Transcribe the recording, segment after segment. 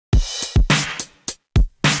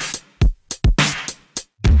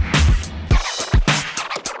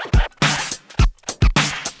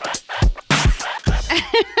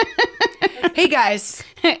guys,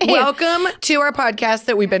 welcome to our podcast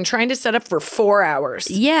that we've been trying to set up for 4 hours.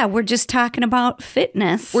 Yeah, we're just talking about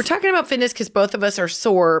fitness. We're talking about fitness because both of us are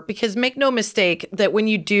sore, because make no mistake that when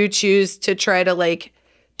you do choose to try to like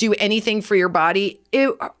do anything for your body,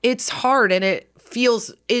 it's hard and it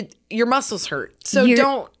feels your muscles hurt.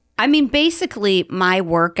 So I mean, basically, my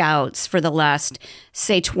workouts for the last,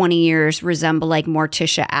 say, 20 years resemble like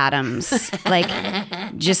Morticia Adams, like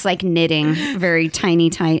just like knitting, very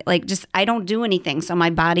tiny, like just I don't do anything. So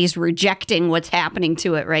my body's rejecting what's happening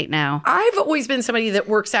to it right now. I've always been somebody that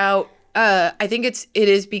works out. I think it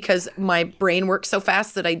is because my brain works so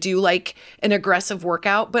fast that I do like an aggressive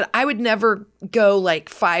workout, but I would never go like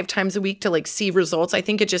 5 times a week to like see results. I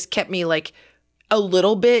think it just kept me like a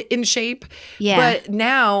little bit in shape. Yeah. But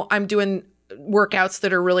now I'm doing workouts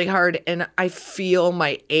that are really hard and I feel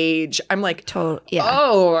my age. I'm like,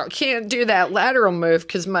 oh, I can't do that lateral move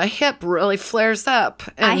because my hip really flares up.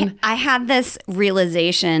 And I had this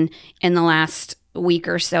realization in the last week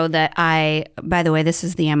or so that by the way, this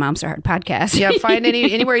is the IMOMSOHARD podcast. Yeah, find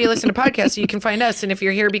anywhere you listen to podcasts, you can find us. And if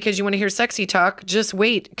you're here because you want to hear sexy talk, just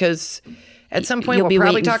wait, because at some point we'll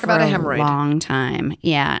probably talk about a hemorrhoid. Long time.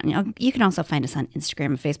 Yeah. You can also find us on Instagram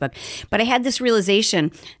and Facebook. But I had this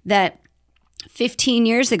realization that 15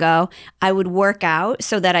 years ago, I would work out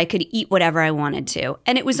so that I could eat whatever I wanted to.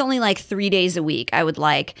 And it was only like 3 days a week. I would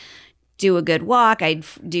like do a good walk. I'd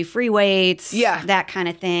do free weights. Yeah. That kind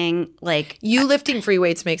of thing. Like you lifting free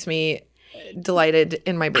weights makes me delighted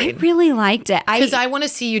in my brain. I really liked it. Because I want to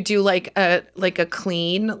see you do like a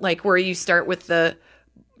clean, like where you start with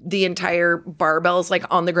the entire barbells like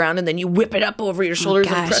on the ground and then you whip it up over your shoulders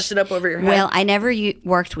and press it up over your head. Well, I never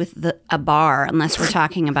worked with a bar unless we're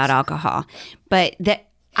talking about alcohol. But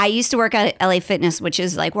I used to work out at LA Fitness, which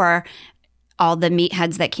is like where all the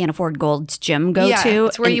meatheads that can't afford Gold's Gym go to.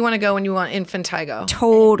 It's where you want to go when you want infantigo.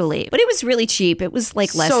 Totally. But it was really cheap. It was like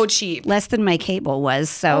so cheap. Less than my cable was.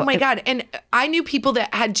 So oh my God. And I knew people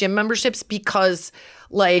that had gym memberships because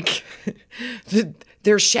like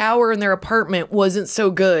their shower in their apartment wasn't so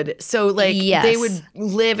good. So like they would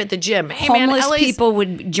live at the gym. Hey, homeless people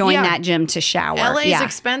would join that gym to shower. LA is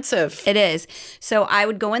expensive. It is. So I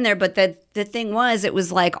would go in there, but the thing was, it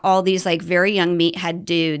was like all these like very young meathead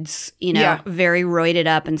dudes, very roided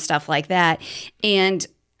up and stuff like that. And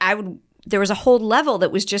there was a whole level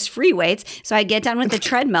that was just free weights. So I'd get down with the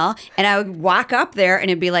treadmill and I would walk up there and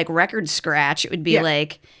it'd be like record scratch. It would be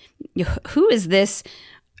like, who is this?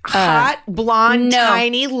 Hot, blonde,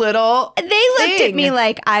 tiny little They looked at me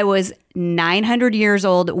like I was 900 years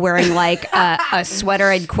old wearing like a sweater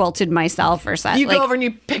I'd quilted myself or something. You go over and you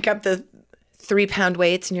pick up the 3-pound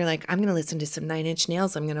weights and you're like, I'm going to listen to some 9 Inch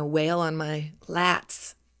Nails. I'm going to wail on my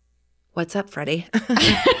lats. What's up, Freddie?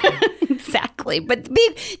 Exactly. But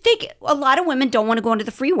a lot of women don't want to go into the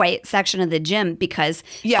free weight section of the gym because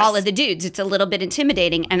all of the dudes, it's a little bit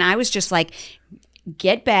intimidating. And I was just like,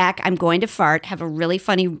 get back. I'm going to fart. Have a really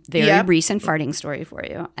funny, very recent farting story for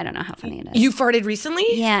you. I don't know how funny it is. You farted recently?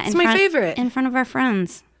 Yeah. It's my favorite. In front of our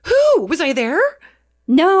friends. Who? Was I there?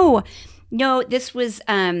 No, this was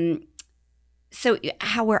so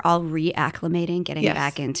how we're all reacclimating, getting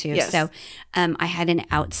back into. Yes. So I had an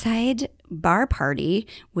outside bar party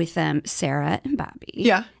with Sarah and Bobby.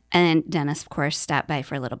 Yeah. And Dennis, of course, stopped by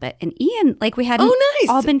for a little bit. And Ian, like we hadn't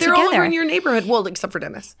all been together. They're all over in your neighborhood. Well, except for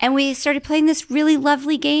Dennis. And we started playing this really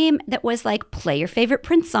lovely game that was like, play your favorite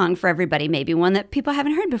Prince song for everybody. Maybe one that people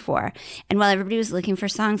haven't heard before. And while everybody was looking for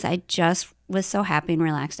songs, I just was so happy and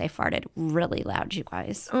relaxed. I farted really loud, you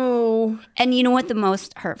guys. Oh. And you know what the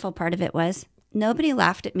most hurtful part of it was? Nobody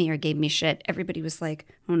laughed at me or gave me shit. Everybody was like,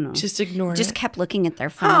 oh no. Just ignore it. Just kept looking at their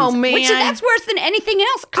phones. Oh, man. That's worse than anything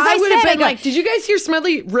else. I would have been like, did you guys hear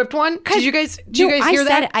Smedley ripped one? Did you guys hear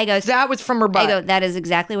that? I go, that was from her butt. I go, that is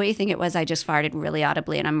exactly what you think it was. I just farted really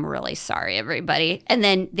audibly and I'm really sorry, everybody. And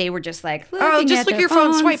then they were just like, just look at your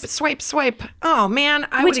phone. Swipe. Oh, man.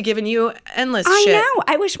 I would have given you endless shit. I know.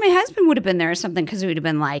 I wish my husband would have been there or something because he would have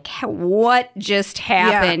been like, what just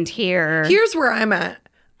happened here? Here's where I'm at.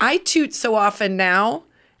 I toot so often now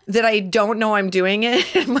that I don't know I'm doing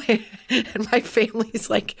it. And my family's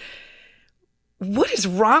like, what is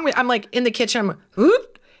wrong with, I'm like in the kitchen, I'm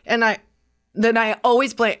whoop. And then I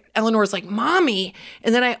always blame, Eleanor's like, mommy.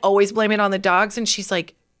 And then I always blame it on the dogs. And she's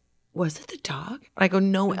like, was it the dog? I go,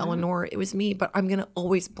 no, Eleanor, it was me, but I'm going to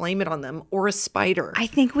always blame it on them or a spider. I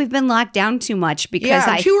think we've been locked down too much because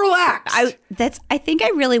I'm too relaxed. I think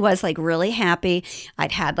I really was like really happy.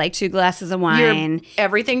 I'd had like 2 glasses of wine.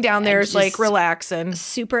 Everything down there is like relaxing.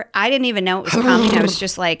 Super. I didn't even know it was coming. I was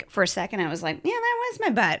just like, for a second, I was like, yeah, that was my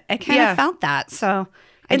butt. I kind of felt that. So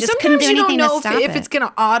I just couldn't do anything to stop it. If it's going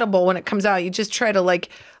to audible when it comes out. You just try to like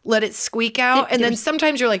let it squeak out. And then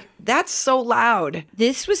sometimes you're like, that's so loud.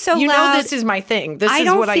 This was so loud. You know this is my thing. This is what I do.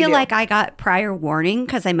 I don't feel like I got prior warning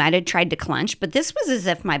because I might have tried to clench, but this was as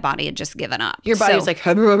if my body had just given up. Your body was like,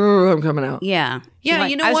 I'm coming out. Yeah. Yeah,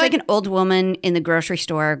 you know what? I was like an old woman in the grocery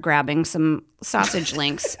store grabbing some sausage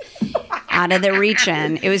links out of the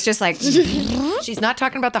reach-in. It was just like... She's not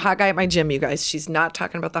talking about the hot guy at my gym, you guys. She's not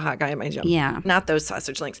talking about the hot guy at my gym. Yeah. Not those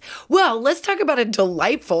sausage links. Well, let's talk about a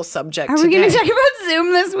delightful subject today. Are we going to talk about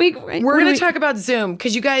Zoom this week? We're going to talk about Zoom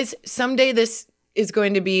because you guys, someday this is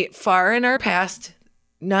going to be far in our past.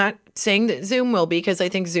 Not saying that Zoom will be because I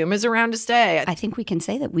think Zoom is around to stay. I think we can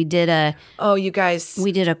say that we did a... Oh, you guys.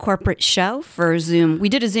 We did a corporate show for Zoom. We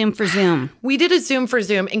did a Zoom for Zoom. We did a Zoom for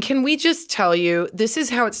Zoom. And can we just tell you, this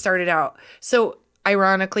is how it started out. So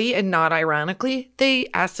ironically and not ironically, they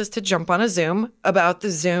asked us to jump on a Zoom about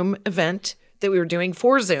the Zoom event that we were doing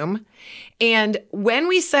for Zoom. And when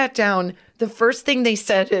we sat down, the first thing they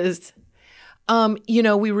said is,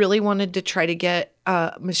 we really wanted to try to get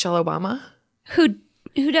Michelle Obama.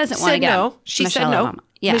 Who doesn't want to get no. She Michelle said no. Obama.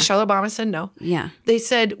 Yeah. Michelle Obama said no. Yeah. They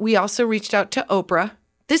said, we also reached out to Oprah.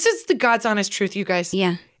 This is the God's honest truth, you guys.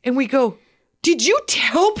 Yeah. And we go, did you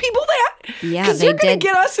tell people that? Yeah, because they're going to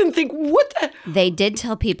get us and think, what the? They did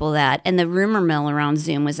tell people that. And the rumor mill around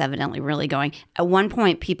Zoom was evidently really going. At one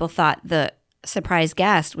point, people thought the surprise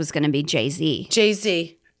guest was going to be Jay-Z.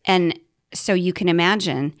 Jay-Z. And so you can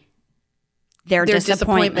imagine their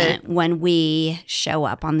disappointment when we show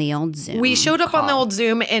up on the old Zoom. We showed up on the old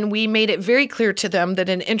Zoom and we made it very clear to them that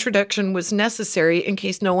an introduction was necessary in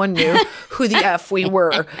case no one knew who the F we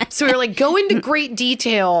were. So we were like, go into great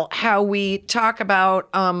detail how we talk about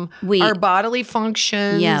our bodily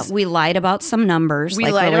functions. Yeah, we lied about some numbers.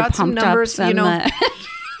 We lied about some numbers,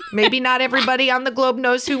 Maybe not everybody on the globe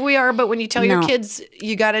knows who we are, but when you tell your kids,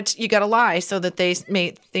 you gotta lie so that they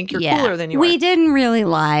may think you're cooler than you are. We didn't really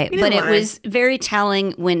lie, but it was very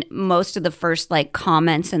telling when most of the first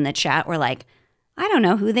comments in the chat were like, I don't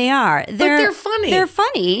know who they are. But they're funny. They're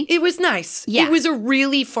funny. It was nice. Yeah. It was a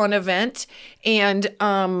really fun event, and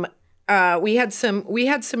we had some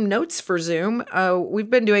notes for Zoom. We've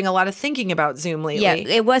been doing a lot of thinking about Zoom lately. Yeah,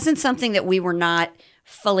 it wasn't something that we were not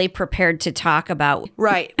fully prepared to talk about.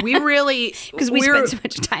 Right. We really... Because we spent so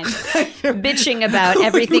much time bitching about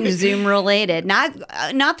everything Zoom related. Not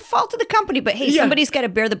the fault of the company, but hey, somebody's got to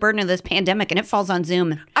bear the burden of this pandemic and it falls on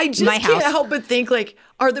Zoom. I just can't help but think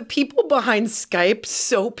are the people behind Skype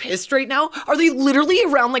so pissed right now? Are they literally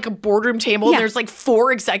around a boardroom table and there's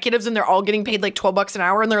 4 executives and they're all getting paid $12 an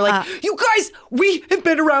hour and they're like, you guys, we have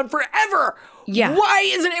been around forever. Yeah. Why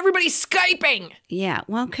isn't everybody Skyping? Yeah.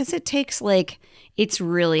 Well, because it takes it's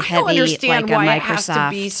really heavy. I don't understand why Microsoft. It has to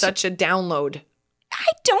be such a download. I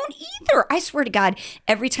don't either. I swear to God,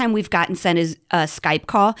 every time we've gotten sent a Skype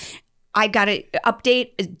call, I got to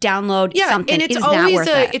update, download something. And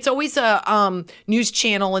it's always a news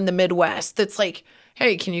channel in the Midwest that's like,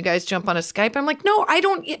 hey, can you guys jump on a Skype? I'm like, no, I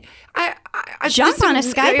don't. I jump on a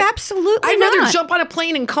Skype? Absolutely I'd not. rather jump on a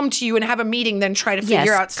plane and come to you and have a meeting than try to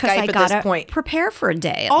figure out Skype at this point. Prepare for a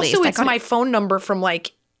day. Also, it's my phone number from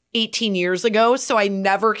 18 years ago, so I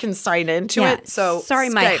never can sign into it. So sorry,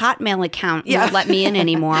 Skype. my Hotmail account won't let me in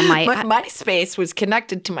anymore. My MySpace was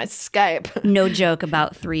connected to my Skype. No joke.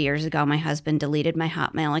 About 3 years ago, my husband deleted my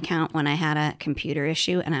Hotmail account when I had a computer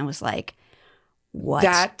issue, and I was like,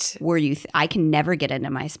 "What were you? I can never get into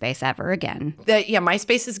MySpace ever again."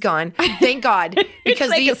 MySpace is gone. Thank God,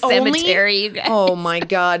 because it's like a cemetery. You guys. Oh my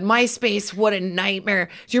God, MySpace! What a nightmare.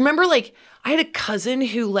 Do you remember? I had a cousin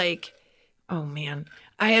who oh man.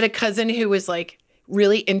 I had a cousin who was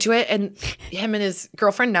really into it, and him and his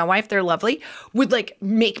girlfriend, now wife, they're lovely, would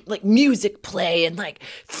make music play and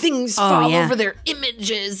things fall over their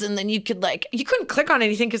images, and then you couldn't click on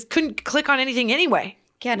anything because couldn't click on anything anyway.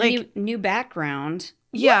 Yeah, new background.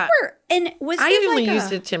 Yeah, and was I only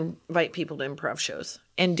used it to invite people to improv shows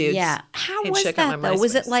and dudes. Yeah, how was that though?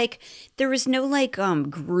 Was it there was no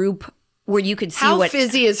group where you could see how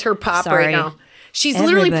fizzy is her pop right now? She's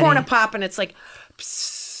literally pouring a pop, and it's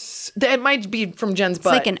that might be from Jen's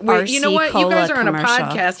butt. It's like an RC you know what? You guys are on a commercial.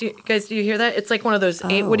 podcast. You guys, do you hear that? It's like one of those.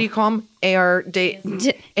 What do you call them?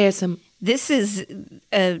 ASM. This is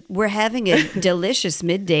we're having a delicious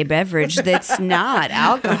midday beverage that's not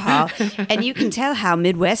alcohol, and you can tell how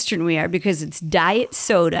Midwestern we are because it's diet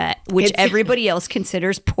soda, which everybody else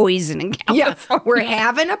considers poison in California. Yeah, we're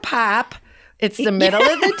having a pop. It's the middle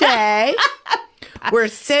of the day. We're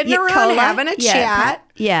sitting around having a chat.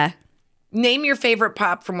 Yeah. Name your favorite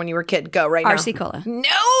pop from when you were a kid. Go right now. RC Cola.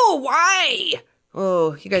 No, why?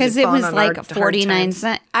 Oh, you guys. Because it was 49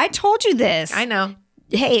 cents. I told you this. I know.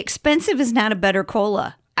 hey, expensive is not a better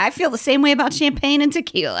cola. I feel the same way about champagne and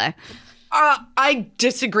tequila. I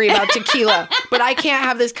disagree about tequila, but I can't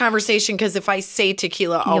have this conversation because if I say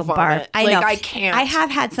tequila, I'll vomit. I know. I can't. I have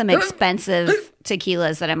had some expensive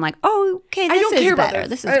tequilas that I'm like, oh, okay, this is better.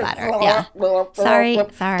 This is better. Yeah. Sorry.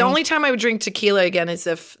 The only time I would drink tequila again is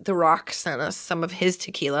if The Rock sent us some of his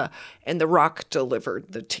tequila and The Rock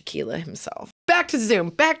delivered the tequila himself. Back to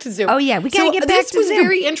Zoom. Oh, yeah. We got to get back to Zoom. This was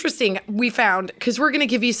very interesting, we found, because we're going to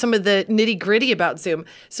give you some of the nitty gritty about Zoom.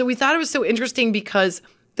 So we thought it was so interesting because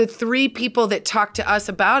the 3 people that talked to us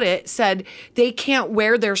about it said they can't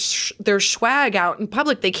wear their swag out in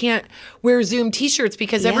public. They can't wear Zoom t-shirts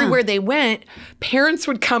because everywhere they went, parents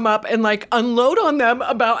would come up and like unload on them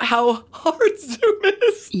about how hard Zoom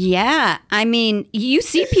is. Yeah. I mean, you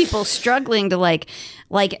see people struggling to like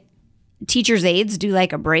teachers' aides do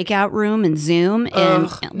like a breakout room in Zoom. And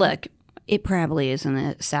look, it probably isn't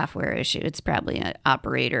a software issue. It's probably an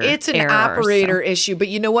operator It's an operator issue. But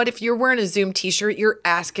you know what? If you're wearing a Zoom t-shirt, you're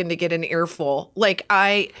asking to get an earful. Like,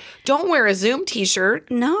 I don't wear a Zoom t-shirt.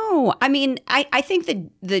 No. I mean, I think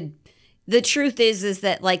the truth is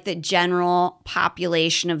that like the general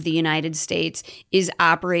population of the United States is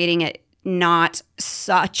operating at not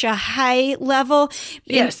such a high level.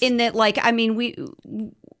 In that, like, I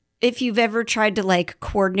mean, if you've ever tried to like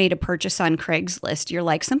coordinate a purchase on Craigslist, you're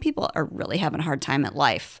like, some people are really having a hard time at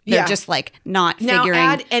life. They're just like not figuring.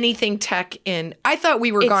 Now add anything tech in. I thought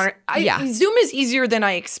we were gone. Zoom is easier than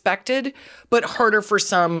I expected, but harder for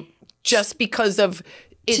some just because of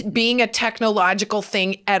it being a technological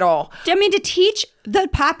thing at all. I mean, to teach the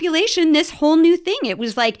population this whole new thing. It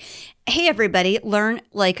was like, hey, everybody, learn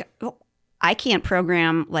like I can't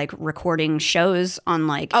program like recording shows on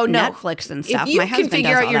like Netflix and stuff. If you My can husband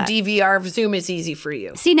figure does out all your that. DVR, Zoom is easy for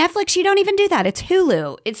you. See, Netflix, you don't even do that. It's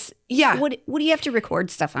Hulu. It's Yeah. What do you have to record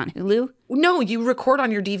stuff on Hulu? No, you record on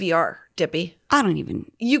your DVR, Dippy. I don't even.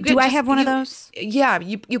 Do I have one of those? Yeah,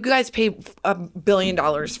 you guys pay $1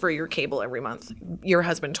 billion for your cable every month. Your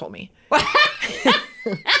husband told me.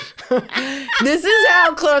 This is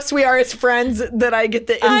how close we are as friends that I get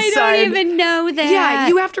the inside. I don't even know that. Yeah,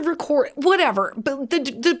 you have to record whatever. But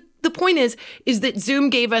the point is that Zoom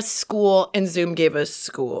gave us school and Zoom gave us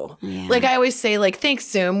school. Yeah. Like I always say, like, thanks,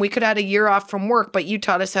 Zoom. We could have had a year off from work, but you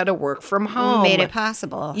taught us how to work from home. You made it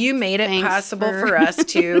possible. You made it possible for us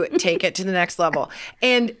to take it to the next level.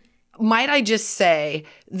 And might I just say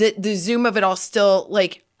that the Zoom of it all still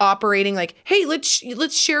like operating like, hey,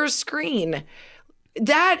 let's share a screen.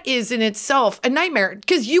 That is in itself a nightmare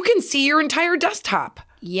because you can see your entire desktop.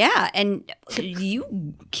 Yeah, and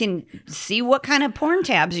you can see what kind of porn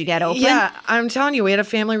tabs you got open. Yeah, I'm telling you, we had a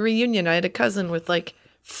family reunion. I had a cousin with like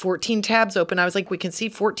 14 tabs open. I was like, we can see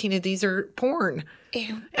 14 of these are porn.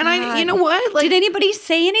 Ew, and you know what? Like, did anybody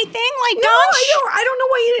say anything? Like, no, I don't know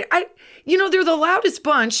why. They're the loudest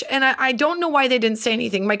bunch, and I don't know why they didn't say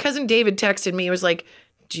anything. My cousin David texted me. He was like,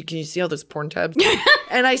 can you see all those porn tabs?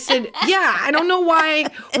 And I said, yeah, I don't know why.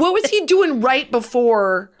 What was he doing right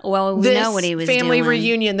before we know what he was family doing.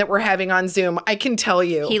 Reunion that we're having on Zoom? I can tell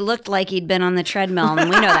you. He looked like he'd been on the treadmill, and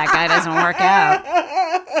we know that guy doesn't work out.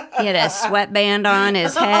 He had a sweatband on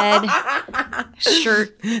his head,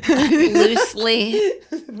 shirt loosely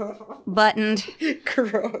buttoned.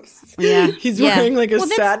 Gross. Yeah. He's wearing like a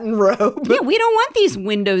satin robe. Yeah, we don't want these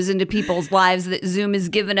windows into people's lives that Zoom has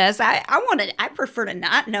given us. I prefer to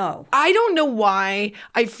not know. I don't know why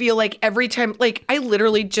I feel like every time, like I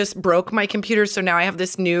literally just broke my computer. So now I have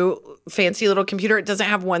this new fancy little computer. It doesn't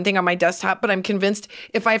have one thing on my desktop, but I'm convinced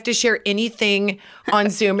if I have to share anything on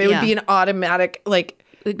Zoom, it would be an automatic like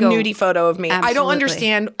nudie photo of me. Absolutely. I don't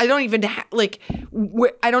understand. I don't even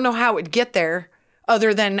I don't know how it would get there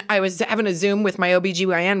other than I was having a Zoom with my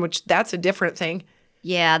OBGYN, which that's a different thing.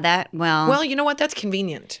 Yeah, Well, you know what? That's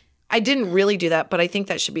convenient. I didn't really do that, but I think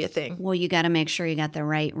that should be a thing. Well, you got to make sure you got the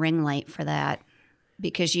right ring light for that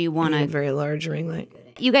because you want a very large ring light.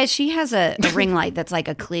 You guys, she has a ring light that's like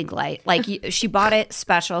a Klieg light. Like she bought it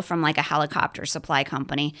special from like a helicopter supply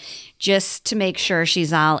company just to make sure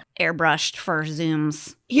she's all airbrushed for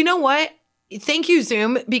Zooms. You know what? Thank you,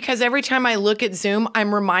 Zoom, because every time I look at Zoom,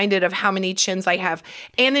 I'm reminded of how many chins I have.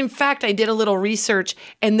 And in fact, I did a little research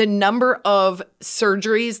and the number of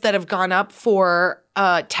surgeries that have gone up for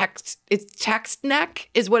text neck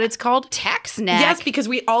is what it's called. Text neck? Yes, because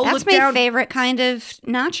we all That's look down. That's my favorite kind of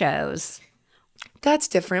nachos. That's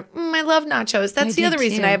different. I love nachos. That's the other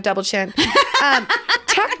reason I have double chin.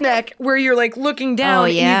 Tech neck, where you're like looking down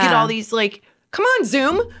and you get all these like, come on,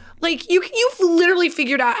 Zoom. Like you've literally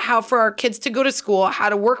figured out how for our kids to go to school, how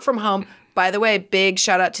to work from home. by the way, big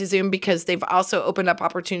shout out to Zoom because they've also opened up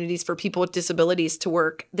opportunities for people with disabilities to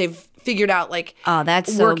work. They've figured out like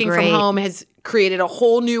that's so working great. from home has created a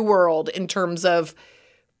whole new world in terms of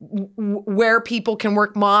where people can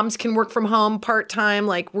work. Moms can work from home part-time.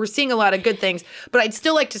 Like we're seeing a lot of good things, but I'd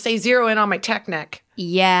still like to say zero in on my tech neck.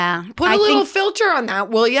 Yeah. Put a little filter on that,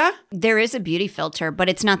 will ya? There is a beauty filter, but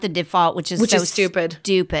it's not the default, which is stupid.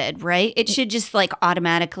 Stupid, right? It should just like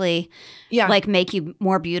automatically like make you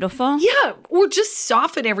more beautiful. Yeah, or just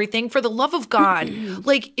soften everything for the love of God.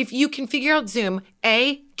 Like if you can figure out Zoom,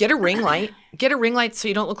 A, get a ring light. Get a ring light so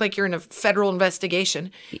you don't look like you're in a federal investigation.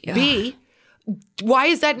 Yeah. B, why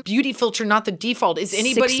is that beauty filter not the default? Is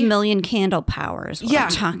anybody 6 million candle power is what I'm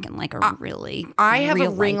talking, like a really I have a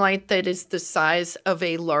ring light that is the size of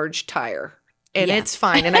a large tire. And it's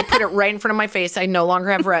fine. And I put it right in front of my face. I no longer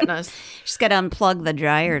have retinas. Just got to unplug the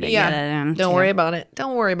dryer to get it in. Don't worry about it.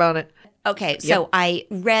 Don't worry about it. Okay, so I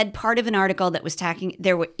read part of an article that was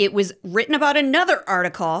it was written about another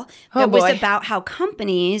article that was about how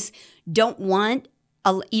companies don't want,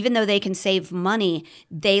 even though they can save money,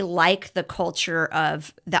 they like the culture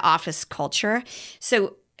of the office culture.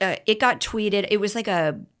 So it got tweeted. It was like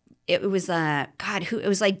it was like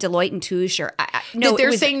Deloitte and Touche or no.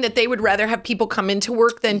 They're saying that they would rather have people come into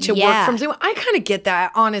work than to work from Zoom. I kind of get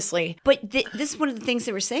that, honestly. But this is one of the things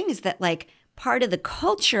they were saying is that like part of the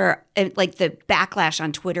culture, like the backlash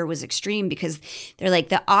on Twitter was extreme because they're like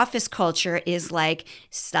the office culture is like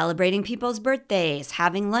celebrating people's birthdays,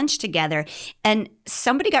 having lunch together. And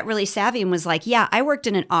somebody got really savvy and was like, yeah, I worked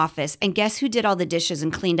in an office and guess who did all the dishes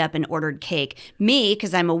and cleaned up and ordered cake? Me,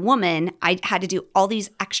 because I'm a woman, I had to do all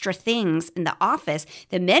these extra things in the office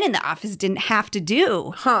that men in the office didn't have to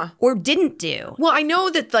do or didn't do. Well, I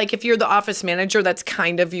know that like if you're the office manager, that's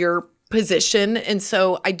kind of your position. And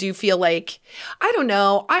so I do feel like, I don't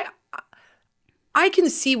know, I can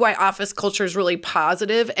see why office culture is really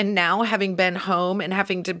positive. And now having been home and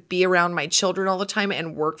having to be around my children all the time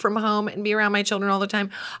and work from home and be around my children all the time,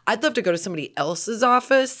 I'd love to go to somebody else's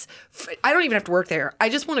office. I don't even have to work there. I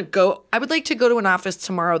just want to go. I would like to go to an office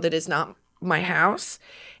tomorrow that is not my house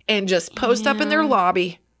and just post up in their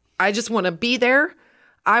lobby. I just want to be there.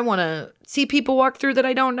 I want to see people walk through that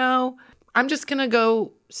I don't know. I'm just going to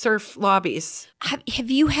go surf lobbies. Have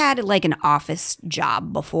you had like an office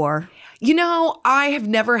job before? You know, I have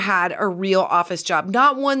never had a real office job,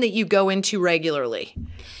 not one that you go into regularly.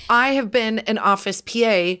 I have been an office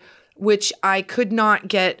PA, which I could not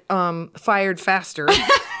get fired faster.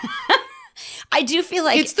 I do feel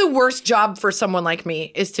like it's the worst job for someone like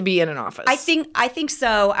me is to be in an office. I think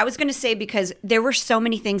so. I was going to say because there were so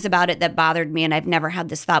many things about it that bothered me and I've never had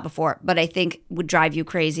this thought before, but I think would drive you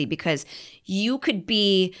crazy because you could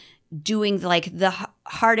be doing like the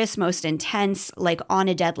hardest, most intense, like on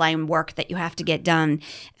a deadline work that you have to get done.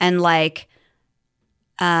 And like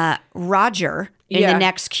Roger in the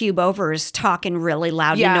next cube over is talking really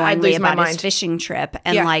loud and annoyingly about his fishing trip.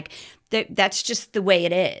 And like that's just the way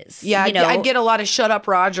it is. Yeah, you know? I'd get a lot of shut up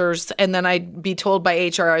Rogers and then I'd be told by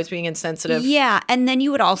HR I was being insensitive. Yeah, and then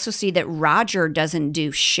you would also see that Roger doesn't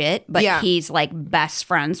do shit, but he's like best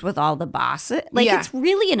friends with all the bosses. Like it's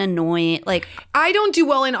really an annoying, like. I don't do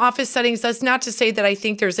well in office settings. That's not to say that I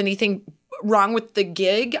think there's anything wrong with the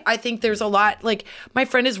gig. I think there's a lot, like my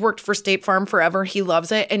friend has worked for State Farm forever. He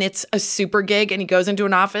loves it and it's a super gig and he goes into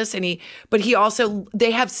an office and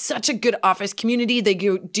they have such a good office community. They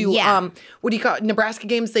do what do you call it? Nebraska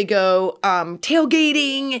games. They go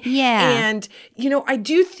tailgating. Yeah. And you know, I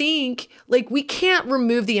do think like we can't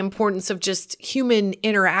remove the importance of just human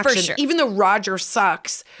interaction. For sure. Even though Roger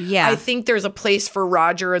sucks. Yeah. I think there's a place for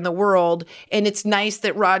Roger in the world and it's nice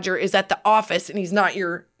that Roger is at the office and he's not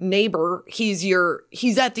your neighbor. He's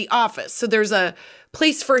at the office. So there's a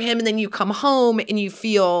place for him and then you come home and you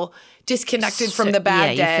feel disconnected from the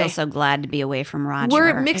bad day. You feel so glad to be away from Roger. Where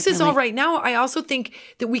it mixes all right now, I also think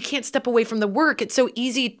that we can't step away from the work. It's so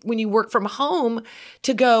easy when you work from home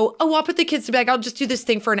to go, oh, I'll put the kids to bed. I'll just do this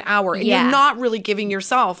thing for an hour. And you're not really giving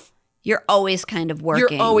yourself. You're always kind of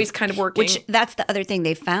working. You're always kind of working. Which that's the other thing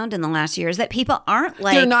they found in the last year is that people aren't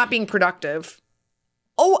like. They're not being productive.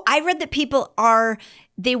 Oh, I read that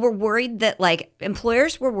they were worried that like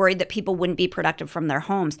employers were worried that people wouldn't be productive from their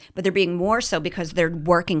homes, but they're being more so because they're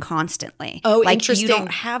working constantly. Oh, like, interesting. You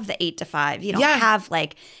don't have the 8 to 5. You don't have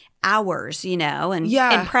like hours, you know,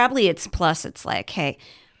 and probably it's like, hey,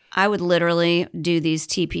 I would literally do these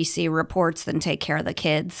TPC reports then take care of the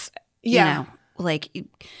kids. Yeah. You know, like.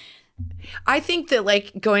 I think that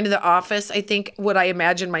like going to the office, I think what I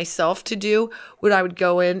imagine myself to do would I would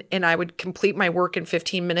go in and I would complete my work in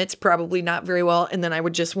 15 minutes, probably not very well. And then I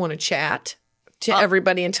would just want to chat to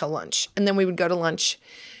everybody until lunch. And then we would go to lunch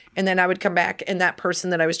And then I would come back and that person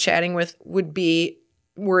that I was chatting with would be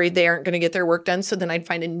worried they aren't going to get their work done. So then I'd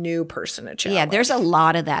find a new person to chat with. There's a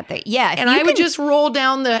lot of that. And I would just roll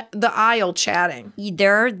down the aisle chatting.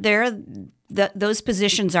 Those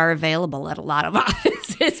positions are available at a lot of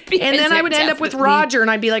offices. And then I would end up with Roger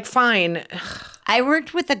and I'd be like, fine. I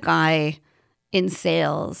worked with a guy in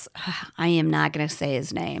sales. I am not going to say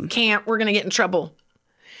his name. Can't. We're going to get in trouble.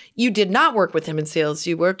 You did not work with him in sales.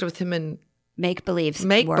 You worked with him in make-believe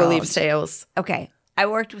sales. Okay. I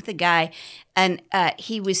worked with a guy and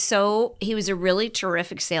he was a really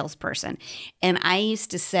terrific salesperson. And I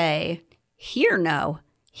used to say, he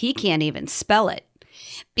can't even spell it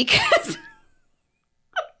because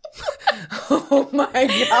oh my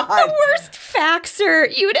God. The worst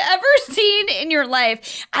faxer you'd ever seen in your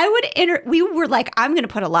life. We were like, I'm going to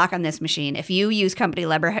put a lock on this machine if you use company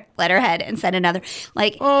letterhead and send another.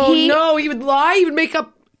 Like, no, he would lie. He would make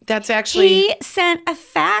up. That's actually. He sent a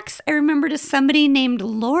fax, I remember, to somebody named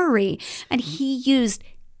Lori, and he used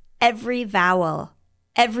every vowel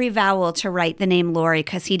to write the name Lori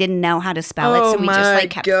because he didn't know how to spell it. So we just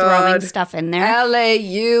kept throwing stuff in there.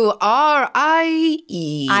 Laurie.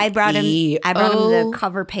 I brought him the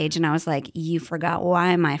cover page and I was like, you forgot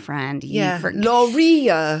why, my friend.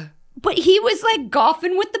 Loria. But he was like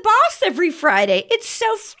golfing with the boss every Friday. It's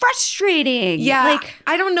so frustrating. Yeah.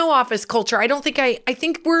 I don't know office culture. I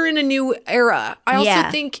think we're in a new era. I also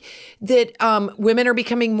think that women are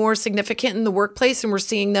becoming more significant in the workplace and we're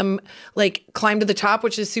seeing them like climb to the top,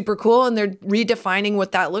 which is super cool. And they're redefining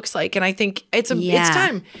what that looks like. And I think it's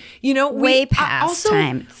time, way past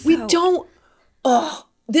time.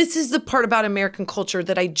 This is the part about American culture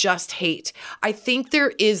that I just hate. I think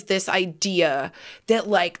there is this idea that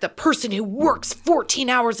like the person who works 14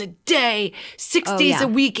 hours a day, 6 days a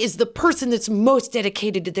week is the person that's most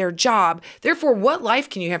dedicated to their job. Therefore, what life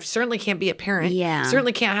can you have? Certainly can't be a parent. Yeah.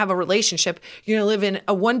 Certainly can't have a relationship. You're going to live in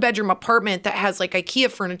a 1-bedroom apartment that has like IKEA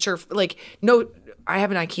furniture, I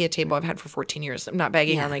have an IKEA table I've had for 14 years. I'm not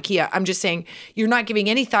bagging on IKEA. I'm just saying you're not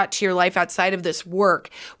giving any thought to your life outside of this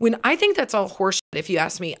work. When I think that's all horseshit, if you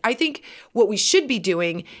ask me. I think what we should be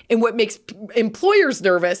doing and what makes employers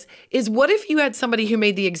nervous is what if you had somebody who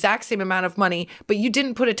made the exact same amount of money, but you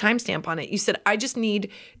didn't put a timestamp on it. You said, I just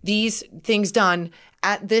need these things done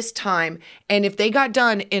at this time. And if they got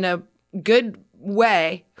done in a good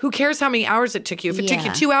way, who cares how many hours it took you? If it took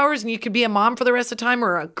you 2 hours and you could be a mom for the rest of the time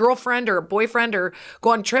or a girlfriend or a boyfriend or go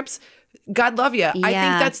on trips, God love you. I think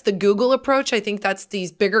that's the Google approach. I think that's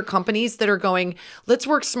these bigger companies that are going, let's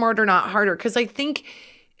work smarter, not harder. Because I think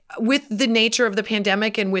with the nature of the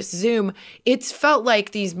pandemic and with Zoom, it's felt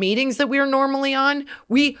like these meetings that we are normally on,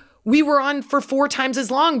 we were on for 4 times as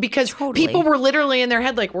long because people were literally in their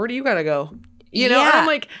head like, where do you got to go? And I'm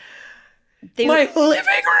like, my living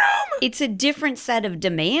room. It's a different set of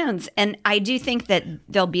demands. And I do think that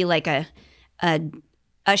there'll be like a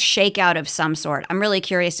shakeout of some sort. I'm really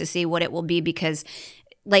curious to see what it will be because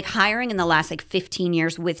like hiring in the last 15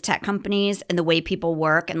 years with tech companies and the way people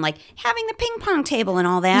work and like having the ping pong table and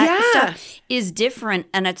all that stuff is different.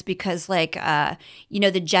 And it's because the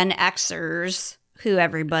Gen Xers who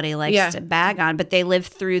everybody likes to bag on, but they live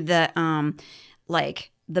through the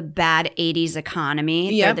the bad 80s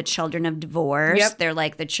economy. They're the children of divorce. They're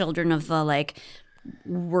like the children of the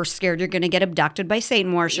we're scared you're going to get abducted by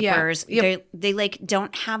Satan worshipers. They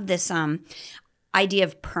don't have this idea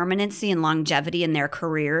of permanency and longevity in their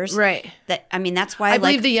careers. Right. That's why I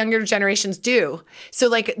believe the younger generations do. So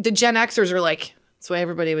the Gen Xers are like, that's why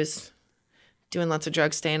everybody was doing lots of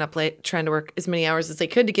drugs, staying up late, trying to work as many hours as they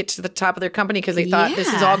could to get to the top of their company because they thought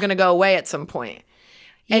this is all going to go away at some point.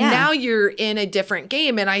 And now you're in a different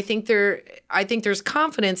game. And I think there's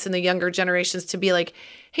confidence in the younger generations to be like,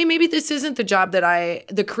 hey, maybe this isn't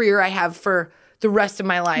the career I have for the rest of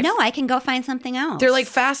my life. No, I can go find something else. They're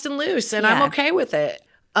fast and loose and I'm okay with it.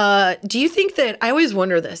 Do you think that, I always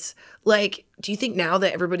wonder this, do you think now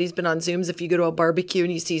that everybody's been on Zooms, if you go to a barbecue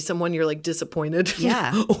and you see someone, you're disappointed?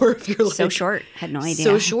 Yeah. Or if you're so short, had no idea.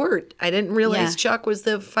 So short. I didn't realize Chuck was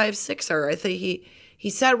the 5'6"er. I think he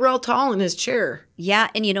sat real tall in his chair. Yeah.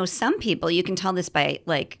 And, some people, you can tell this by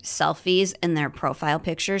selfies and their profile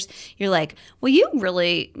pictures. You're like, well, you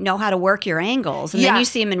really know how to work your angles. And then you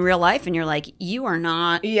see them in real life and you're like, you are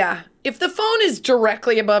not. Yeah. If the phone is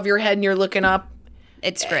directly above your head and you're looking up,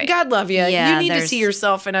 it's great. God love you. Yeah, you need to see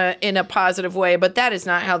yourself in a positive way, but that is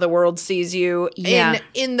not how the world sees you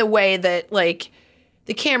in the way that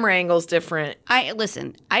the camera angle's different.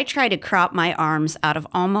 I try to crop my arms out of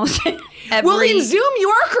almost every... Well, in Zoom, you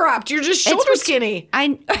are cropped. You're just shoulder skinny.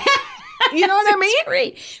 You know what I mean?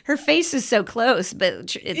 Great. Her face is so close,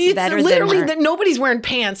 but it's better literally than her. that nobody's wearing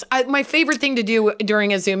pants. My favorite thing to do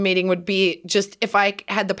during a Zoom meeting would be just if I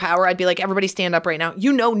had the power, I'd be like, everybody stand up right now.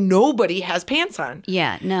 You know, nobody has pants on.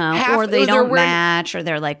 Yeah, no. Or they don't match, or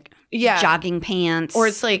they're like jogging pants. Or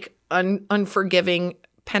it's like unforgiving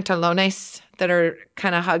pantalones that are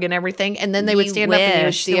kind of hugging everything. And then they would stand up and you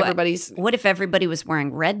would see everybody's. What if everybody was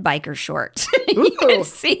wearing red biker shorts? Ooh,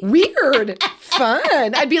 weird.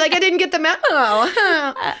 Fun. I'd be like, I didn't get the memo.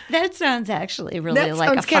 That sounds actually really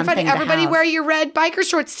like a fun thing to Everybody have. wear your red biker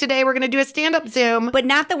shorts today. We're going to do a stand-up Zoom. But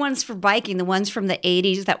not the ones for biking, the ones from the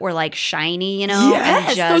 80s that were like shiny, you know?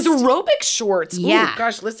 Yes, those aerobic shorts. Yeah. Ooh,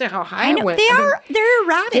 gosh, listen to how high I went. They're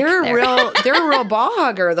erotic. They're a real ball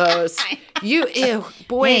hugger, those. Ew,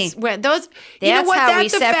 boys. Hey, those. That's you know what? how we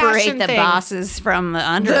That's a separate the thing. bosses from the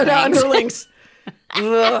underlings. The underlings.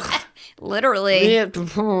 Ugh. Literally.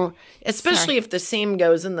 Yeah. Especially if the seam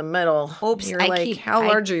goes in the middle. Oops, You're like, how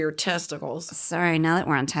large are your testicles? Sorry, now that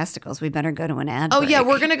we're on testicles, we better go to an ad break. Oh, yeah,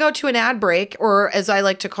 we're going to go to an ad break, or as I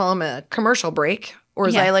like to call them, a commercial break, or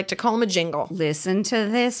as I like to call them, a jingle. Listen to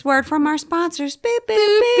this word from our sponsors. Boop, boop,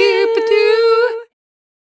 Boop, boop. boop, doo.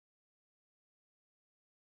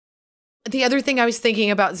 The other thing I was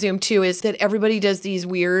thinking about Zoom too is that everybody does these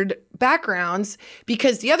weird backgrounds,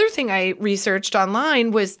 because the other thing I researched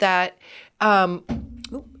online was that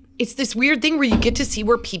it's this weird thing where you get to see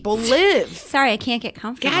where people live. Sorry, I can't get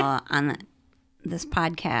comfortable on this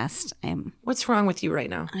podcast. What's wrong with you right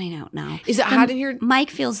now? I don't know. Is it hot in here?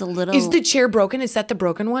 Mike feels a little... Is the chair broken? Is that the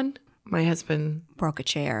broken one? My husband broke a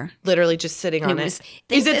chair. Literally just sitting on it. Is it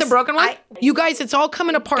this, the broken one? You guys, it's all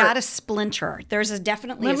coming apart. Got a splinter. There's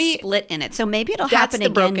definitely a split in it. So maybe it'll happen again, That's the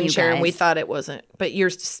broken chair, guys. and we thought it wasn't. But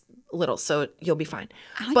yours little, so you'll be fine.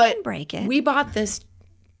 I can break it. We bought this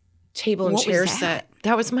table and chair set.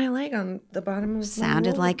 That was my leg on the bottom of the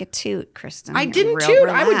Sounded like a toot, Kristin. I didn't toot.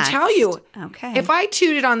 Relaxed. I would tell you. Okay. If I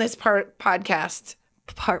tooted on this fartcast,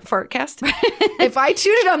 if I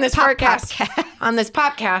tooted on this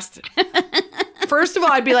popcast, first of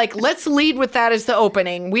all, I'd be like, let's lead with that as the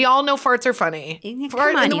opening. We all know farts are funny.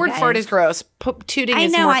 The word fart is gross. Tooting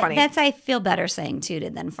is more funny. I feel better saying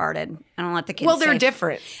tooted than farted. I don't let the kids Well, they're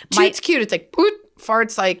different. Toot's cute. It's like, poot.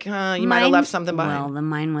 Fart's like, you might have left something behind. Well,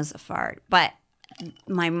 mine was a fart. But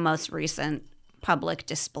my most recent public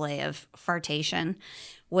display of fartation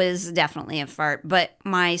was definitely a fart. But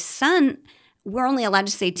my son... We're only allowed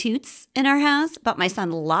to say toots in our house, but my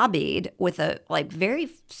son lobbied with a very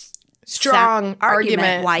strong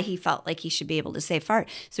argument why he felt like he should be able to say fart.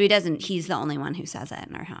 So he doesn't. He's the only one who says that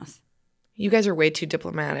in our house. You guys are way too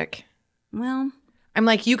diplomatic. Well, I'm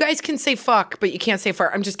like, you guys can say fuck, but you can't say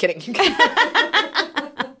fart. I'm just kidding.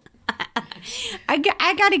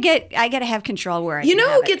 I gotta have control where I You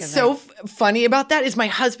know who gets so funny about that is my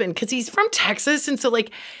husband, because he's from Texas, and so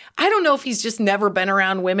like I don't know if he's just never been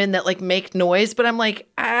around women that like make noise, but I'm like,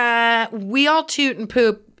 we all toot and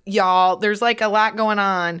poop, y'all. There's like a lot going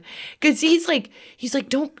on, because he's like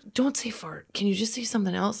don't say fart. Can you just say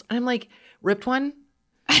something else? And I'm like, ripped one,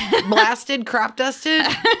 blasted, crop dusted,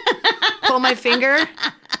 pull my finger,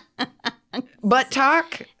 butt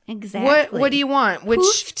talk. Exactly. What do you want?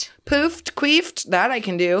 Poofed, queefed. That I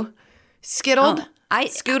can do. Skittled.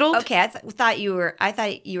 Scoodled. Okay, I thought you were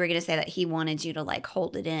going to say that he wanted you to like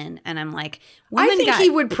hold it in, and I'm like, I think he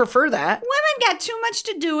would prefer that. Women got too much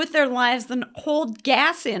to do with their lives than hold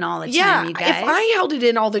gas in all the time. You guys. If I held it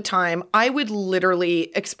in all the time, I would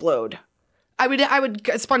literally explode. I would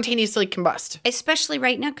spontaneously combust. Especially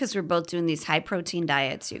right now, because we're both doing these high protein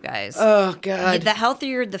diets, you guys. Oh God. The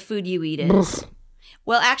healthier the food you eat is.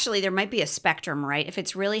 Well, actually, there might be a spectrum, right? If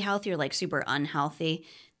it's really healthy or like super unhealthy,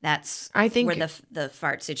 that's where the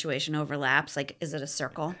fart situation overlaps. Like, is it a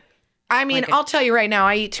circle? I mean, I'll tell you right now,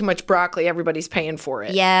 I eat too much broccoli. Everybody's paying for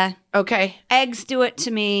it. Yeah. Okay. Eggs do it to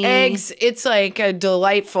me. Eggs, it's like a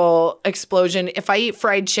delightful explosion. If I eat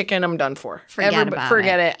fried chicken, I'm done for. Forget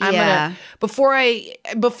it. I'm gonna before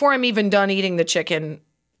I'm even done eating the chicken,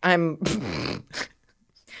 I'm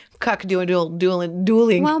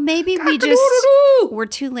dueling. Well, maybe we're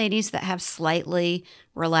two ladies that have slightly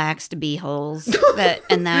relaxed beeholes.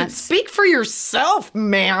 That's Speak for yourself,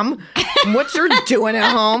 ma'am. What you're doing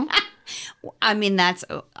at home. I mean, that's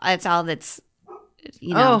all that's,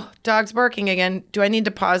 you know. Oh, dog's barking again. Do I need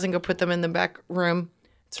to pause and go put them in the back room?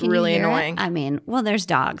 It's really annoying. I mean, well, there's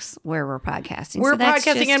dogs where we're podcasting. We're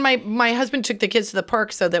podcasting, and my husband took the kids to the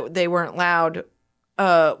park so that they weren't loud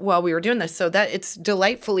while we were doing this, so that it's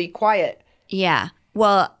delightfully quiet. Yeah.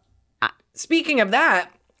 Well, speaking of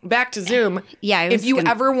that, back to Zoom. Yeah. If you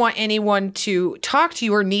ever want anyone to talk to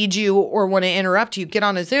you or need you or want to interrupt you, get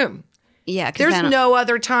on a Zoom. Yeah. 'Cause There's then- no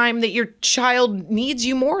other time that your child needs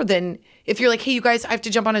you more than if you're like, hey, you guys, I have to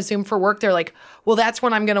jump on a Zoom for work. They're like, well, that's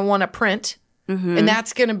when I'm going to want to print. And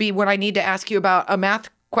that's going to be when I need to ask you about a math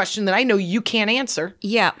question that I know you can't answer.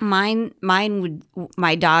 Yeah, mine would.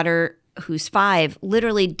 My daughter, who's 5,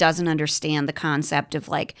 literally doesn't understand the concept of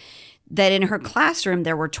like that in her classroom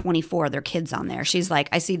there were 24 other kids on there. She's like,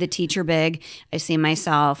 I see the teacher big, I see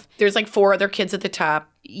myself. There's like 4 other kids at the top.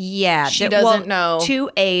 Yeah, She doesn't know.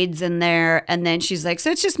 2 aides in there, and then she's like,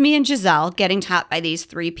 so it's just me and Giselle getting taught by these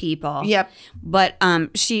 3 people. Yep. But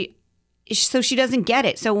so she doesn't get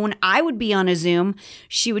it. So when I would be on a Zoom,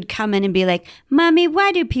 she would come in and be like, Mommy,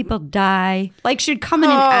 why do people die? Like she'd come in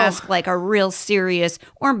and ask like a real serious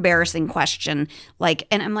or embarrassing question. Like,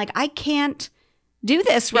 and I'm like, I can't do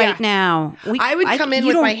this right now. I would come in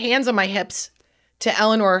with my hands on my hips to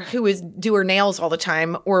Eleanor, who would do her nails all the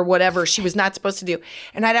time or whatever she was not supposed to do.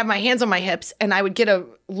 And I'd have my hands on my hips and I would get a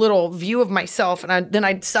little view of myself and then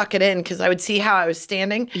I'd suck it in because I would see how I was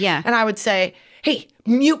standing. Yeah. And I would say, hey,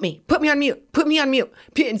 mute me, put me on mute.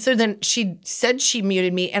 And so then she said she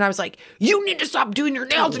muted me and I was like, you need to stop doing your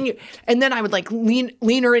nails. And then I would like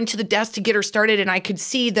lean her into the desk to get her started. And I could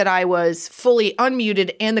see that I was fully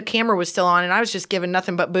unmuted and the camera was still on and I was just giving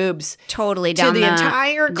nothing but boobs. Totally down the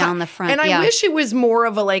entire down the front. And I wish it was more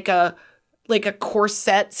of a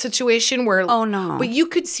corset situation where but you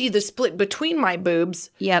could see the split between my boobs,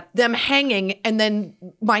 them hanging, and then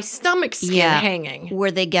my stomach skin hanging.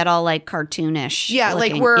 Where they get all like cartoonish. Yeah,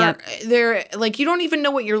 looking. like where they're like you don't even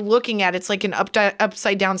know what you're looking at. It's like an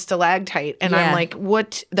upside down stalactite. And I'm like,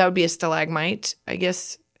 what? That would be a stalagmite, I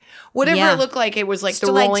guess. Whatever it looked like, it was like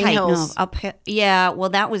the rolling hills. No, well,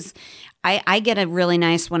 that was I get a really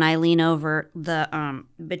nice when I lean over the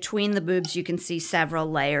between the boobs you can see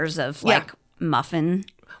several layers of like muffin.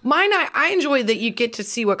 Mine, I enjoy that you get to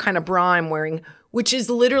see what kind of bra I'm wearing, which is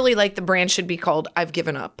literally like the brand should be called I've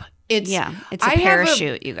Given Up. It's a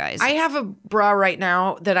parachute, you guys. I have a bra right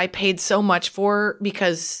now that I paid so much for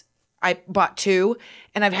because I bought 2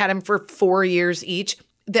 and I've had them for 4 years each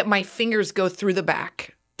that my fingers go through the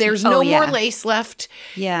back. There's no more lace left.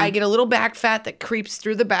 Yeah. I get a little back fat that creeps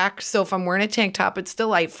through the back. So if I'm wearing a tank top, it's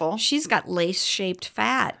delightful. She's got lace-shaped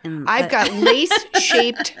fat. I've got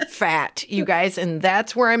lace-shaped fat, you guys, and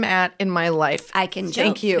that's where I'm at in my life. I can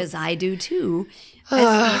joke because I do too.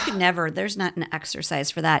 You could never. There's not an exercise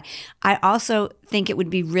for that. I also think it would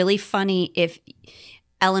be really funny if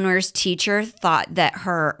Eleanor's teacher thought that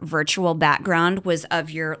her virtual background was of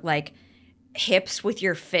your like hips with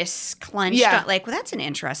your fists clenched. Like, well, that's an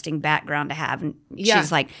interesting background to have. And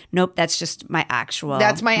she's like, nope, that's just my actual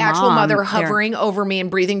That's my actual mother hovering over me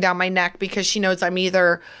and breathing down my neck because she knows I'm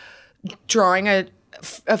either drawing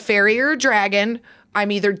a fairy or a dragon.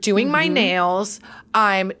 I'm either doing my nails.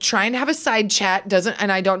 I'm trying to have a side chat.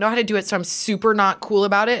 And I don't know how to do it. So I'm super not cool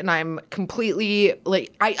about it. And I'm completely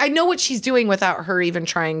like, I know what she's doing without her even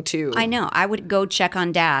trying to. I know. I would go check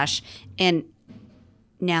on Dash and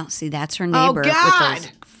now, see, that's her neighbor. Oh,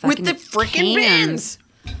 God. With the freaking bins.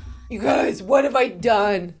 You guys, what have I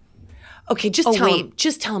done? Okay, just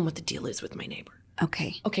tell him what the deal is with my neighbor.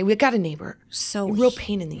 Okay. Okay, we got a neighbor. So a real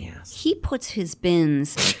pain in the ass. He puts his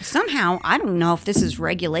bins somehow. I don't know if this is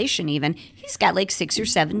regulation even. He's got like 6 or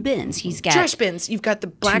 7 bins. He's got trash bins. You've got the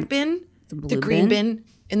black bin, the green bin,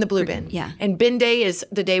 and the blue bin. Yeah. And bin day is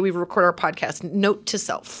the day we record our podcast. Note to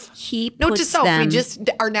self. Note to self. We just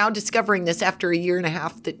are now discovering this after a year and a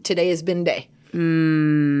half that today is bin day.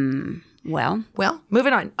 Well,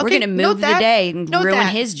 moving on. Okay, we're going to move the day and ruin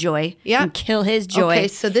his joy. Yeah. And kill his joy. Okay,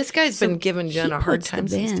 so this guy's been giving Jen a hard time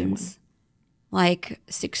since day one. Like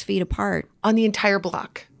 6 feet apart. On the entire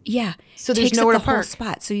block. Yeah. So there's nowhere to park. Whole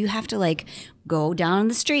spot. So you have to like go down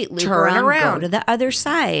the street, loop turn around, go to the other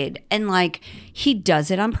side. And like he does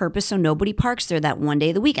it on purpose so nobody parks there that one day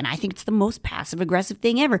of the week. And I think it's the most passive aggressive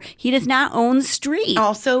thing ever. He does not own the street.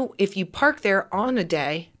 Also, if you park there on a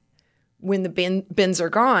day when the bins are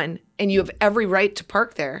gone and you have every right to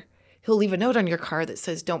park there, he'll leave a note on your car that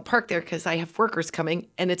says, don't park there because I have workers coming,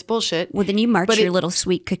 and it's bullshit. Well, then you march your little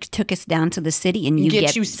sweet took us down to the city, and you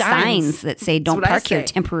get signs that say, don't park here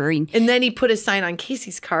temporary. And then he put a sign on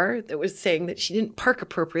Casey's car that was saying that she didn't park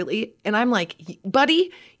appropriately. And I'm like,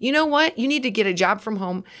 buddy, you know what? You need to get a job from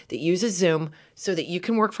home that uses Zoom so that you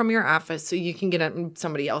can work from your office so you can get in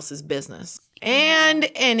somebody else's business. And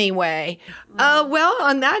anyway, well,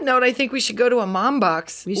 on that note, I think we should go to a mom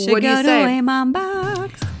box. We should go to a mom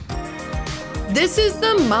box. This is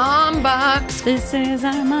the mom box. This is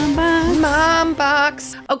our mom box. Mom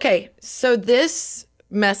box. Okay, so this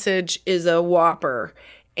message is a whopper.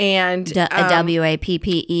 And a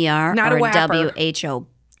WAPPER not or a whapper. WHO.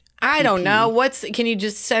 I don't know. Can you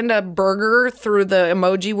just send a burger through the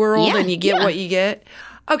emoji world and you get what you get?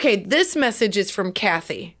 Okay, this message is from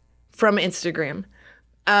Kathy from Instagram.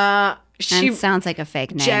 She sounds like a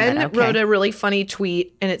fake name. Jen wrote a really funny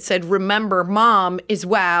tweet and it said, "Remember, mom is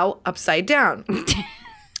wow upside down."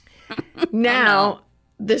 Now,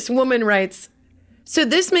 this woman writes, "So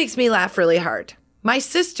this makes me laugh really hard. My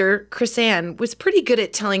sister, Kristin, was pretty good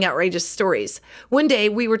at telling outrageous stories. One day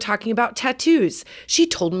we were talking about tattoos. She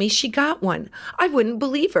told me she got one. I wouldn't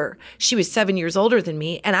believe her. She was 7 years older than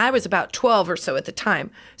me, and I was about 12 or so at the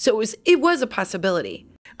time. So it was a possibility.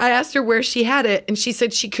 I asked her where she had it, and she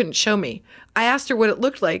said she couldn't show me. I asked her what it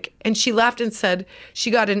looked like, and she laughed and said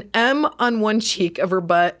she got an M on one cheek of her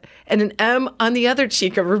butt and an M on the other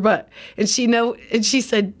cheek of her butt. And she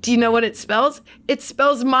said, do you know what it spells? It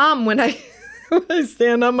spells mom when I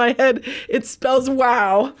stand on my head. It spells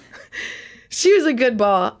wow. She was a good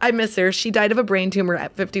ball. I miss her. She died of a brain tumor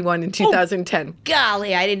at 51 in 2010. Oh,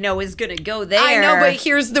 golly, I didn't know it was going to go there. I know, but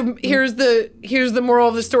here's the moral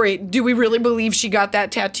of the story. Do we really believe she got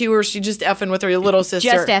that tattoo, or is she just effing with her little sister?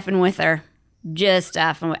 Just effing with her.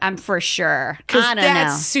 I'm for sure. I don't know.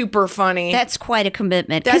 That's super funny. That's quite a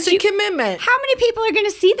commitment. That's a commitment. How many people are going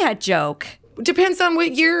to see that joke? Depends on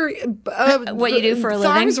what your what you do for a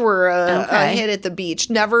living. Thongs were a hit at the beach.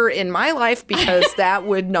 Never in my life, because that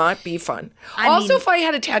would not be fun. If I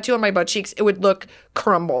had a tattoo on my butt cheeks, it would look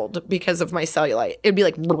crumbled because of my cellulite. It'd be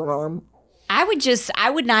like. I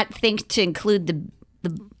would not think to include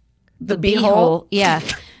the beehole. Yeah,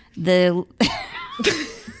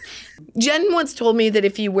 Jen once told me that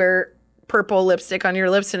if you wear purple lipstick on your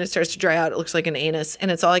lips and it starts to dry out, it looks like an anus,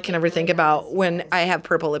 and it's all I can ever think about when I have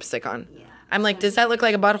purple lipstick on. I'm like, does that look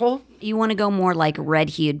like a butthole? You want to go more like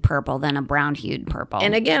red-hued purple than a brown-hued purple.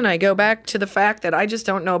 And again, I go back to the fact that I just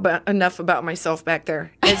don't know enough about myself back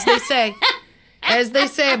there. As they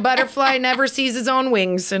say, a butterfly never sees his own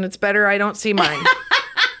wings, and it's better I don't see mine.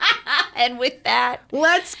 And with that,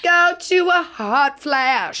 let's go to a hot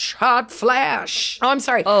flash. Hot flash. Oh, I'm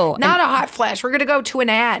sorry. Oh, not a hot flash. We're going to go to an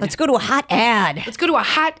ad. Let's go to a hot ad. Let's go to a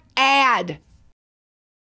hot ad.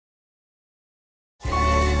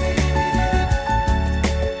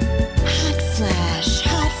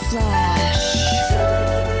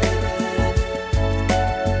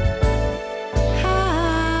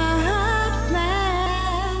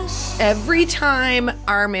 Every time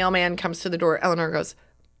our mailman comes to the door, Eleanor goes,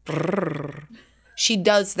 brrr. She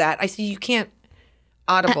does that. I say, you can't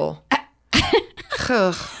audible.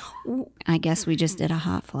 I guess we just did a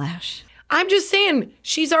hot flash. I'm just saying,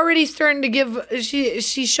 she's already starting to give, she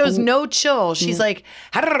shows no chill. She's like,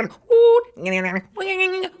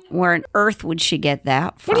 where on earth would she get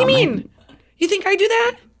that from? What do you mean? You think I do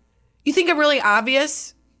that? You think I'm really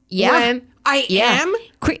obvious? Yeah. When I am?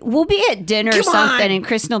 We'll be at dinner or something, and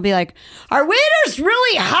Kristin will be like, our waiter's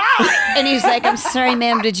really hot. And he's like, I'm sorry,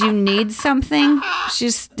 ma'am, did you need something? She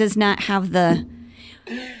just does not have the...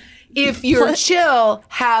 If you're chill,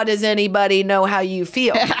 how does anybody know how you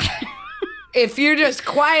feel? If you're just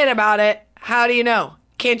quiet about it, how do you know?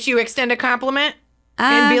 Can't you extend a compliment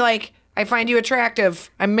and be like, I find you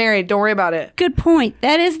attractive. I'm married. Don't worry about it. Good point.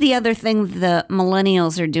 That is the other thing the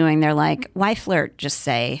millennials are doing. They're like, why flirt? Just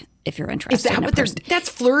say if you're interested. Is that in a what person. That's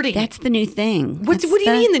flirting. That's the new thing. What do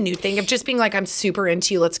you mean the new thing of just being like, I'm super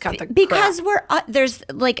into you. Let's cut the because crap. we're there's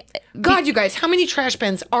like God, you guys, how many trash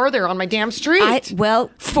bins are there on my damn street?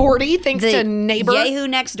 40 thanks to neighbor. Yahoo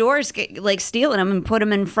next door is like stealing them and put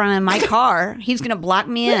them in front of my car. He's gonna block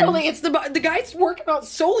me in. Literally, it's the guy's working out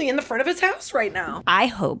solely in the front of his house right now. I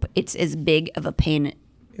hope it's as big of a pain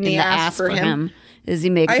in the ass for him as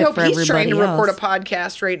he makes I it hope for everybody he's trying to else. record a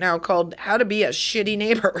podcast right now called "How to Be a Shitty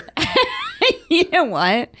Neighbor." You know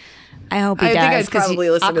what? I hope he does. I think I'd probably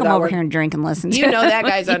listen I'll to come that over one. here and drink and listen to You it. know that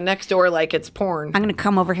guy's on next door like it's porn. I'm going to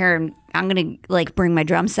come over here and I'm going to like bring my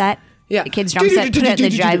drum set. Yeah. The kids' drum set, put it in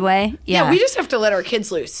the driveway. Yeah, we just have to let our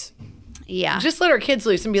kids loose. Yeah. Just let our kids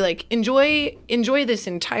loose and be like, enjoy this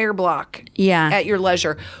entire block at your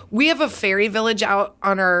leisure. We have a fairy village out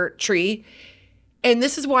on our tree. And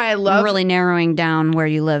this is why I love... really narrowing down where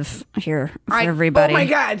you live here for everybody. Oh my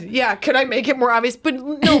God. Yeah. Could I make it more obvious? But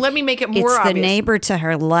no, let me make it more obvious. It's the neighbor to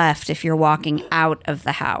her left if you're walking out of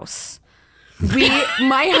the house.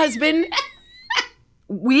 My husband,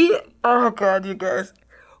 oh God, you guys.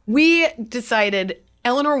 We decided...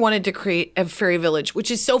 Eleanor wanted to create a fairy village,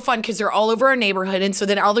 which is so fun because they're all over our neighborhood. And so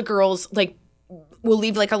then all the girls like will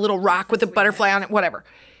leave like a little rock with a butterfly on it, whatever.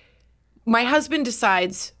 My husband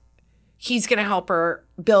decides he's going to help her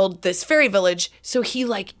build this fairy village. So he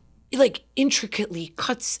like like intricately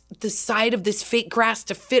cuts the side of this fake grass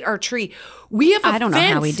to fit our tree. We have a I don't know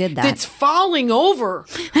how he did that. That's falling over,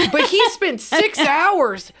 but he spent 6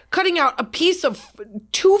 hours cutting out a piece of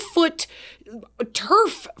 2-foot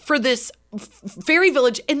turf for this fairy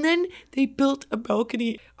village, and then they built a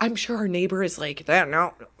balcony. I'm sure our neighbor is like, "That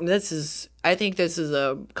no, I think this is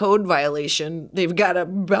a code violation. They've got a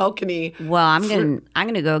balcony." Well, I'm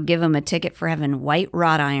gonna go give him a ticket for having white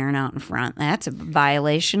wrought iron out in front. That's a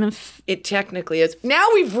violation of. It technically is. Now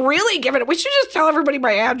we've really given it. We should just tell everybody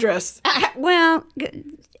my address. Well,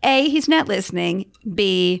 A, he's not listening.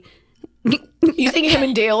 B, you think him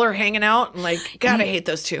and Dale are hanging out? And like, God, I hate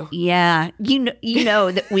those two. Yeah, you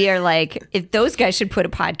know that we are like, if those guys should put a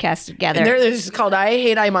podcast together. And this is called I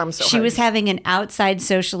Hate IMOMSOHARD. She was having an outside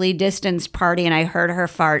socially distanced party, and I heard her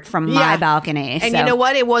fart from my balcony. And you know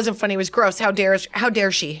what? It wasn't funny. It was gross. How dare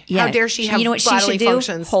she? Yeah. How dare she have you know what bodily she should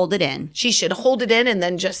functions? Do? Hold it in. She should hold it in and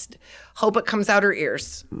then just hope it comes out her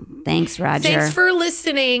ears. Thanks, Roger. Thanks for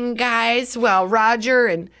listening, guys. Well, Roger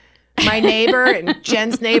and my neighbor and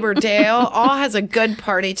Jen's neighbor Dale all has a good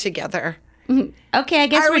party together. Okay, I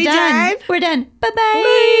guess Are we're we done. done? We're done.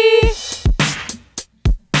 Bye-bye. Bye.